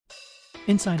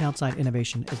Inside Outside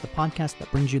Innovation is the podcast that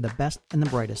brings you the best and the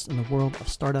brightest in the world of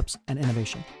startups and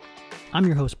innovation. I'm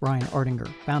your host, Brian Ardinger,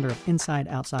 founder of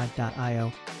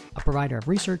InsideOutside.io, a provider of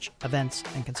research, events,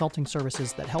 and consulting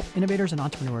services that help innovators and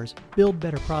entrepreneurs build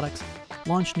better products,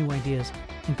 launch new ideas,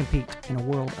 and compete in a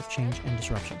world of change and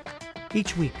disruption.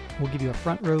 Each week, we'll give you a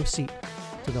front row seat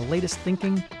to the latest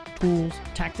thinking, tools,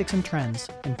 tactics, and trends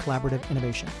in collaborative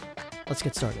innovation. Let's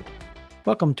get started.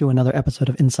 Welcome to another episode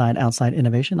of Inside Outside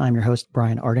Innovation. I'm your host,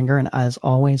 Brian Ardinger, and as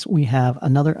always, we have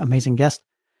another amazing guest.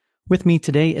 With me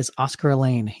today is Oscar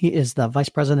Elaine. He is the Vice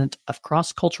President of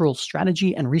Cross-Cultural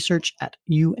Strategy and Research at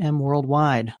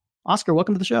Worldwide. Oscar,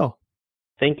 welcome to the show.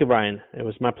 Thank you, Brian. It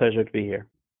was my pleasure to be here.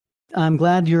 I'm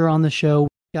glad you're on the show.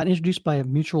 Got introduced by a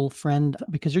mutual friend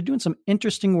because you're doing some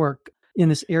interesting work in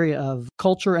this area of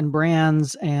culture and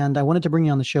brands, and I wanted to bring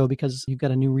you on the show because you've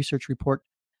got a new research report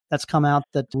that's come out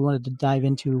that we wanted to dive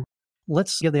into.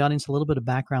 Let's give the audience a little bit of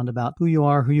background about who you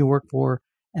are, who you work for,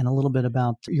 and a little bit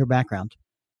about your background.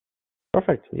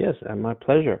 Perfect. Yes, my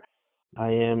pleasure. I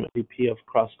am VP of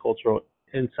Cross-Cultural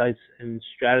Insights and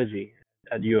Strategy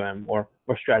at or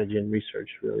Strategy and Research,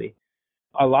 really.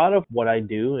 A lot of what I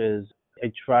do is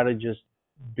I try to just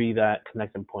be that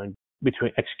connecting point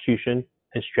between execution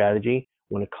and strategy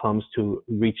when it comes to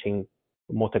reaching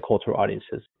multicultural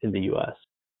audiences in the U.S.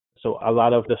 So a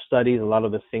lot of the studies, a lot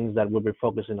of the things that we've been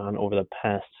focusing on over the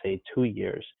past, say, 2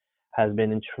 years has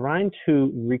been in trying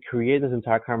to recreate this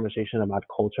entire conversation about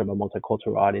culture, about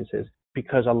multicultural audiences,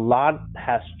 because a lot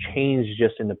has changed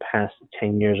just in the past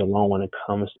 10 years alone when it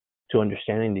comes to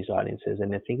understanding these audiences.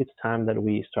 And I think it's time that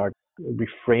we start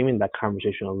reframing that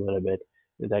conversation a little bit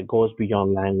that goes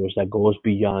beyond language, that goes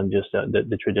beyond just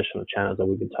the traditional channels that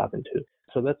we've been talking to.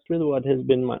 So that's really what has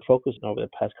been my focus over the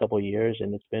past couple of years.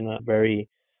 And it's been a very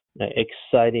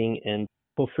exciting and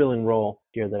fulfilling role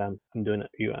here that I'm doing at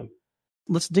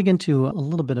Let's dig into a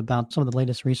little bit about some of the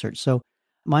latest research. So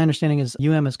my understanding is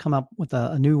has come up with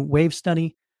a new WAVE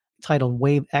study titled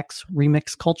WAVE X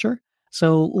Remix Culture.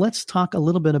 So let's talk a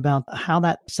little bit about how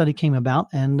that study came about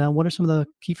and what are some of the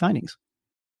key findings.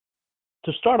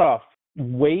 To start off,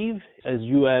 WAVE, as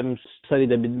study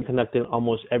that's been conducted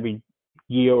almost every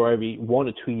year or every 1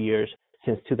 to 2 years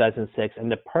since 2006.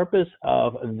 And the purpose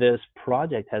of this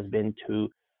project has been to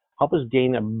help us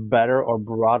gain a better or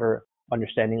broader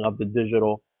understanding of the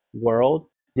digital world,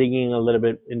 digging a little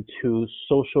bit into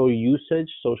social usage,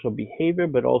 social behavior,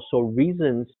 but also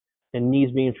reasons and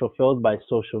needs being fulfilled by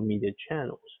social media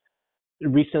channels.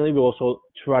 Recently, we also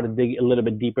try to dig a little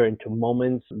bit deeper into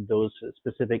moments, those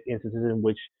specific instances in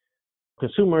which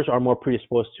consumers are more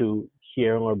predisposed to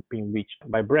hearing or being reached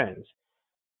by brands.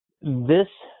 This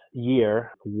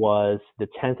year was the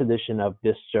 10th edition of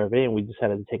this survey, and we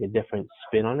decided to take a different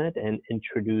spin on it and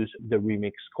introduce the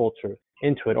remix culture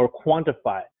into it, or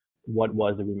quantify what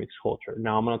was the remix culture.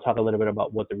 Now, I'm going to talk a little bit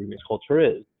about what the remix culture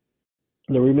is.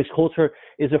 The remix culture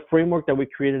is a framework that we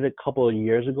created a couple of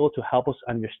years ago to help us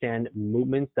understand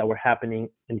movements that were happening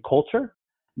in culture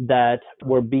that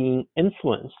were being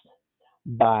influenced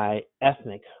by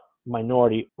ethnic,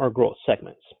 minority, or growth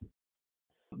segments.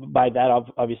 By that,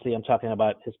 obviously, I'm talking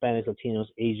about Hispanics, Latinos,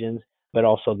 Asians, but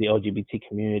also the LGBT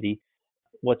community.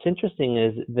 What's interesting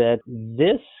is that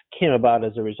this came about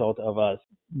as a result of us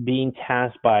being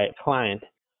tasked by a client.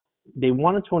 They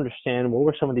wanted to understand what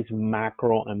were some of these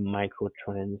macro and micro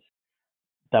trends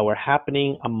that were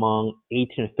happening among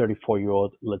 18 to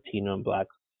 34-year-old Latino and Black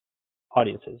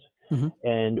audiences. Mm-hmm.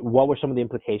 And what were some of the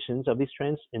implications of these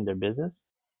trends in their business?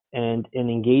 And in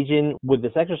engaging with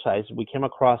this exercise, we came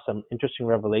across some interesting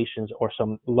revelations or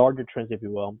some larger trends, if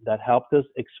you will, that helped us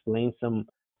explain some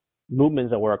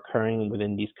movements that were occurring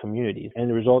within these communities. And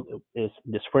the result is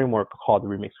this framework called the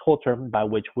remix culture, by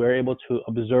which we're able to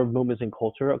observe movements in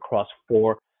culture across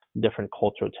 4 different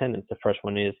cultural tenets. The first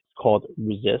one is called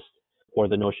resist, or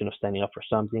the notion of standing up for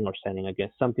something or standing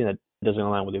against something that doesn't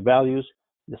align with your values.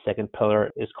 The second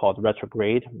pillar is called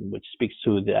retrograde, which speaks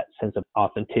to that sense of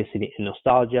authenticity and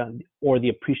nostalgia, or the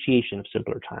appreciation of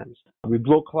simpler times.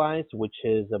 Relocalize, which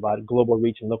is about global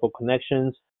reach and local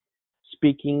connections,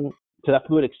 speaking to that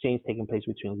fluid exchange taking place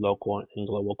between local and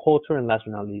global culture. And last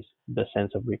but not least, the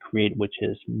sense of recreate, which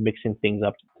is mixing things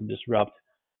up to disrupt,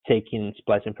 taking and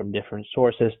splicing from different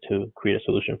sources to create a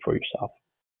solution for yourself.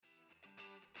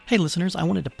 Hey listeners, I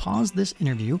wanted to pause this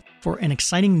interview for an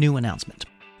exciting new announcement.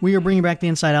 We are bringing back the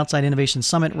Inside Outside Innovation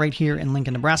Summit right here in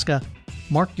Lincoln, Nebraska.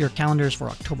 Mark your calendars for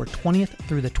October 20th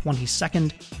through the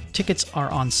 22nd. Tickets are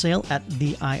on sale at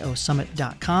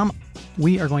theiosummit.com.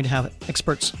 We are going to have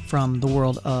experts from the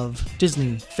world of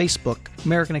Disney, Facebook,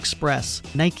 American Express,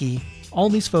 Nike, All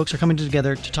these folks are coming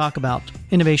together to talk about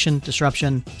innovation,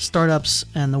 disruption, startups,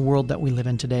 and the world that we live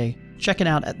in today. Check it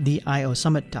out at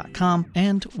theiosummit.com,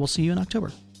 and we'll see you in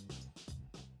October.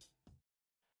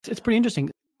 It's pretty interesting.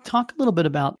 Talk a little bit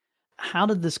about how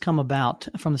did this come about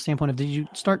from the standpoint of, did you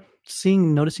start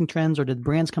noticing trends, or did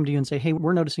brands come to you and say, hey,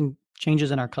 we're noticing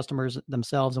changes in our customers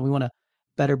themselves, and we want to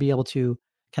better be able to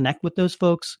connect with those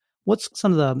folks? What's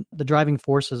some of the driving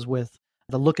forces with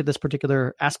the look at this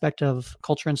particular aspect of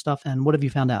culture and stuff, and what have you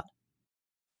found out?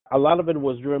 A lot of it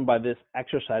was driven by this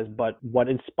exercise, but what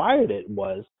inspired it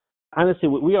was, honestly,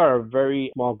 we are a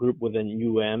very small group within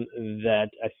that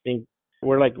I think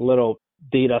we're like little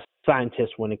data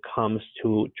scientists when it comes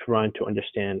to trying to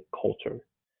understand culture.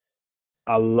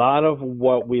 A lot of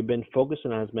what we've been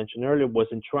focusing on, as mentioned earlier, was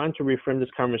in trying to reframe this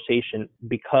conversation,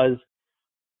 because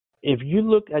if you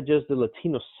look at just the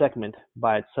Latino segment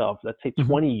by itself, let's say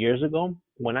 20 years ago,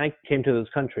 when I came to this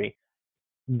country,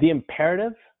 the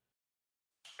imperative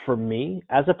for me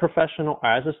as a professional,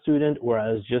 or as a student, or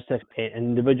as just an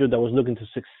individual that was looking to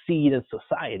succeed in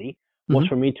society was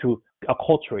for me to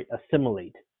acculturate,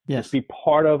 assimilate, just be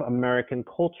part of American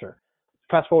culture.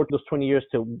 Fast forward those 20 years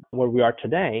to where we are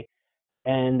today,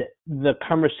 and the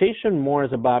conversation more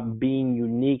is about being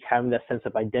unique, having that sense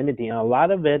of identity. And a lot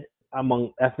of it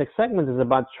among ethnic segments is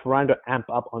about trying to amp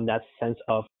up on that sense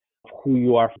of who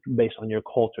you are based on your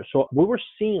culture. So we were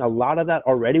seeing a lot of that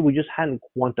already. We just hadn't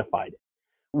quantified it.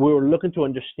 We were looking to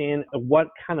understand what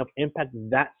kind of impact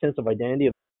that sense of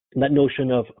identity, that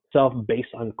notion of self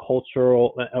based on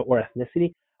cultural or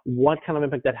ethnicity, what kind of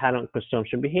impact that had on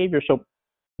consumption behavior. So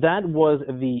that was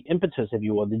the impetus, if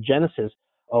you will, the genesis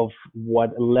of what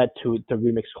led to the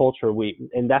remix culture.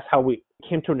 And that's how we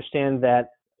came to understand that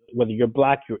whether you're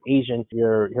Black, you're Asian,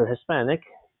 you're Hispanic,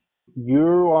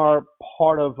 you are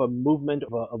part of a movement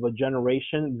of a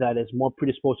generation that is more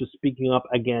predisposed to speaking up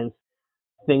against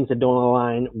things that don't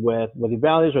align with your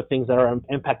values, or things that are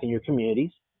impacting your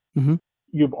communities.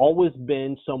 You've always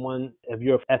been someone, if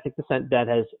you're of ethnic descent, that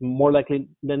has more likely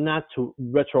than not to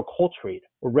retroculturate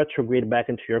or retrograde back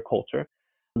into your culture.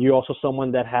 You're also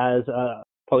someone that has a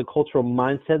polycultural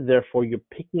mindset. Therefore, you're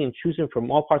picking and choosing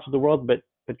from all parts of the world. But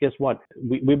guess what?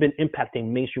 We've been impacting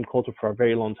mainstream culture for a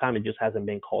very long time. It just hasn't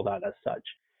been called out as such.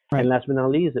 Right. And last but not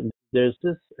least, there's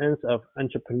this sense of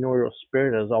entrepreneurial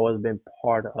spirit that has always been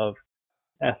part of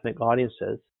ethnic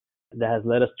audiences that has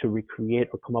led us to recreate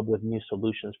or come up with new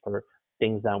solutions for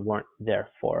things that weren't there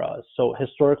for us. So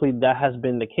historically, that has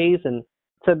been the case. And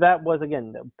so that was,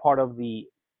 again, part of the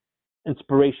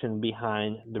inspiration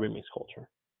behind the remix culture.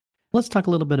 Let's talk a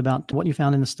little bit about what you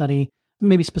found in the study,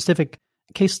 maybe specific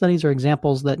case studies or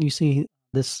examples that you see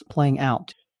this playing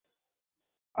out.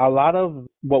 A lot of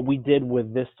what we did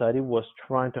with this study was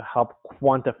trying to help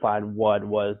quantify what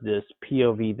was this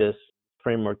POV, this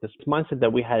framework, this mindset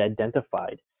that we had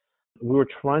identified. We were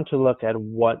trying to look at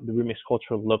what the remix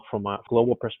culture looked from a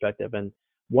global perspective. And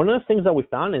one of the things that we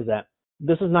found is that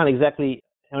this is not exactly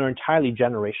or entirely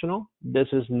generational. This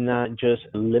is not just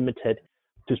limited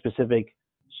to specific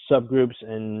subgroups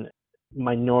and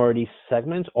minority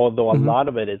segments, although a lot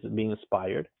of it is being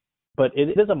inspired. But it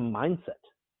is a mindset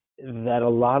that a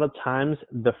lot of times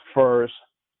differs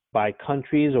by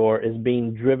countries, or is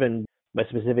being driven by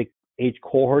specific age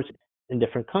cohorts in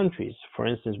different countries. For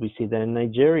instance, we see that in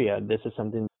Nigeria, this is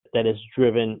something that is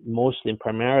driven mostly and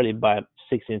primarily by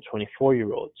 16 to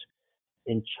 24-year-olds.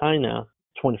 In China,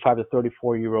 25 to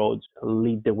 34-year-olds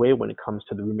lead the way when it comes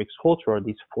to the remix culture, or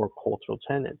these four cultural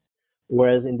tenets.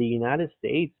 Whereas in the United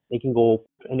States, they can go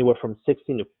anywhere from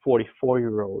 16 to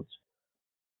 44-year-olds.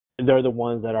 They're the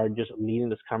ones that are just leading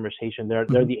this conversation. They're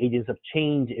the agents of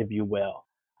change, if you will,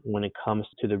 when it comes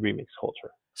to the remix culture.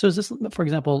 So is this, for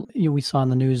example, we saw in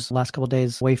the news the last couple of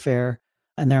days, Wayfair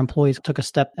and their employees took a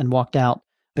step and walked out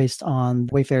based on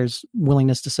Wayfair's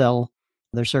willingness to sell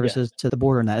their services to the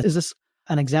border net. Is this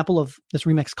an example of this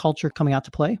remix culture coming out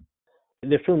to play?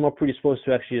 They're feeling more predisposed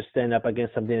to actually stand up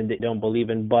against something that they don't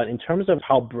believe in. But in terms of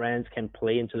how brands can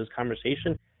play into this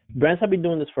conversation, brands have been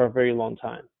doing this for a very long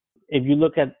time. If you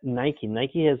look at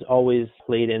Nike has always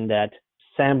played in that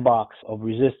sandbox of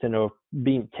resistance or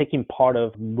taking part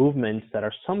of movements that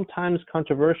are sometimes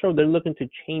controversial. They're looking to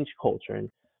change culture. And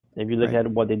if you look at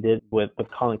what they did with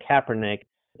Colin Kaepernick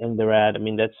in their ad, I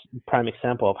mean, that's a prime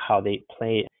example of how they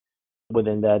play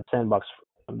within that sandbox.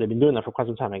 They've been doing that for quite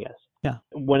some time, I guess. Yeah.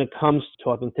 When it comes to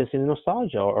authenticity and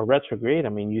nostalgia or retrograde, I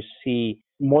mean, you see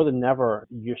more than ever,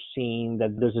 you're seeing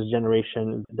that there's this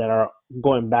generation that are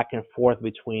going back and forth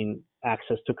between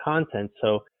access to content.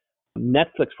 So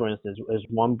Netflix, for instance, is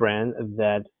one brand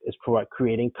that is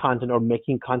creating content or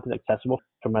making content accessible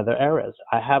from other eras.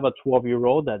 I have a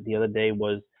 12-year-old that the other day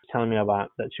was telling me about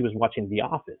that she was watching The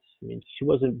Office. I mean, she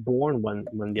wasn't born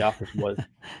when The Office was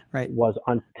right. was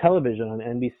on television on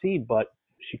NBC, but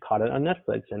she caught it on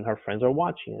Netflix and her friends are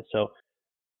watching it. So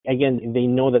again, they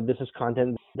know that this is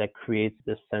content that creates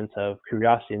this sense of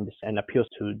curiosity and appeals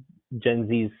to Gen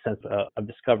Z's sense of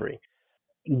discovery.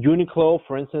 Uniqlo,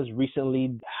 for instance,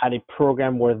 recently had a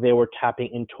program where they were tapping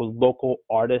into local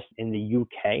artists in the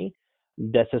UK.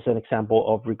 That's just an example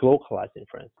of relocalizing,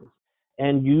 for instance.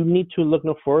 And you need to look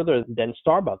no further than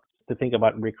Starbucks to think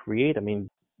about recreate. I mean,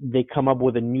 they come up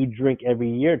with a new drink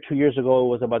every year. 2 years ago, it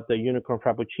was about the unicorn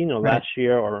frappuccino. Right. Last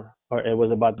year, or it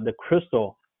was about the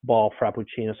crystal ball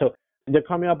frappuccino. So they're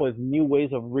coming up with new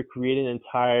ways of recreating the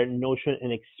entire notion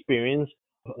and experience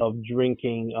of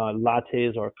drinking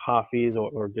lattes or coffees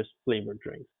or just flavored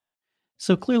drinks.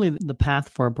 So clearly the path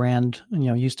for a brand,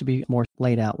 used to be more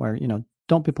laid out where,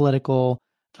 don't be political,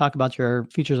 talk about your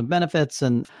features and benefits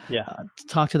and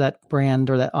talk to that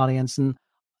brand or that audience. And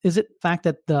is it the fact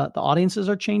that the audiences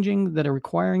are changing that are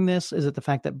requiring this? Is it the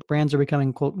fact that brands are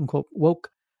becoming quote unquote woke?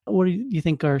 What do you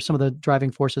think are some of the driving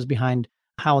forces behind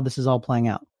how this is all playing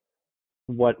out?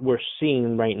 What we're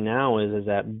seeing right now is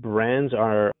that brands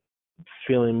are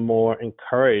feeling more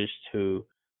encouraged to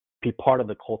be part of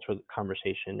the cultural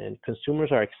conversation, and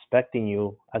consumers are expecting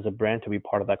you as a brand to be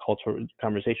part of that cultural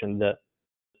conversation. The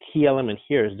key element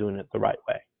here is doing it the right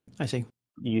way. I see.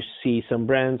 You see some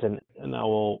brands, and I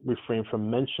will refrain from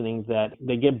mentioning that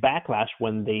they get backlash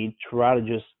when they try to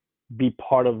just be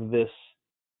part of this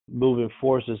moving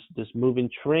force, this moving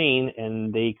train,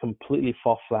 and they completely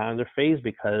fall flat on their face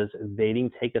because they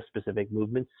didn't take a specific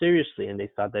movement seriously, and they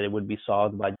thought that it would be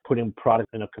solved by putting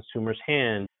product in a consumer's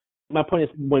hand. My point is,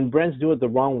 when brands do it the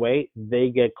wrong way, they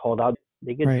get called out.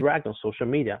 They get dragged on social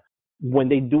media. When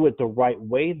they do it the right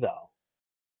way, though,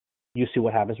 you see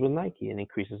what happens with Nike. It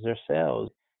increases their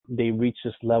sales. They reach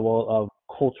this level of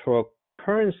cultural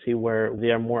currency where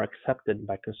they are more accepted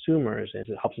by consumers, and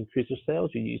it helps increase their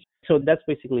sales. So that's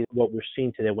basically what we're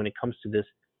seeing today when it comes to this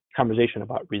conversation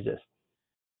about resist.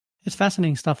 It's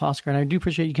fascinating stuff, Oscar, and I do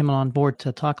appreciate you coming on board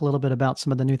to talk a little bit about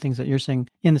some of the new things that you're seeing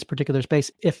in this particular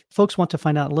space. If folks want to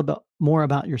find out a little bit more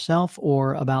about yourself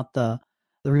or about the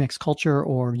Remix culture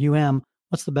or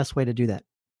what's the best way to do that?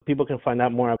 People can find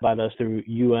out more about us through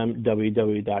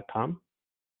umww.com.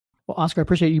 Well, Oscar, I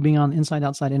appreciate you being on Inside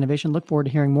Outside Innovation. Look forward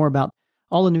to hearing more about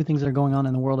all the new things that are going on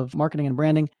in the world of marketing and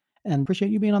branding, and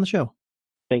appreciate you being on the show.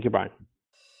 Thank you, Brian.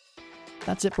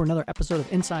 That's it for another episode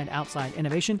of Inside Outside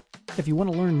Innovation. If you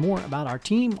want to learn more about our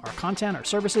team, our content, our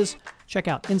services, check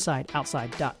out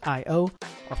insideoutside.io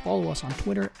or follow us on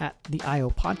Twitter at the IO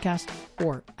Podcast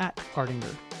or at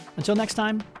Ardinger. Until next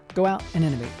time, go out and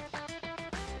innovate.